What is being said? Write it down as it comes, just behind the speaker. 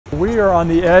we are on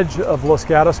the edge of Los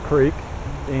Gatos Creek,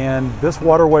 and this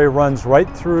waterway runs right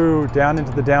through down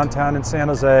into the downtown in San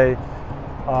Jose,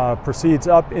 proceeds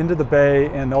up into the bay,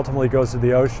 and ultimately goes to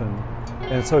the ocean.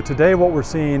 And so today what we're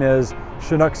seeing is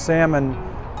Chinook salmon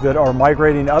that are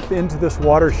migrating up into this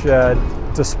watershed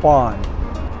to spawn.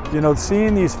 You know,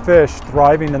 seeing these fish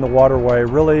thriving in the waterway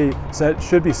really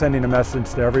should be sending a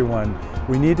message to everyone.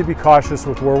 We need to be cautious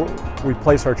with where we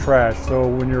place our trash. So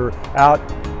when you're out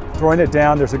throwing it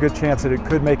down, there's a good chance that it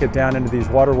could make it down into these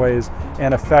waterways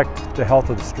and affect the health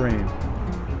of the stream.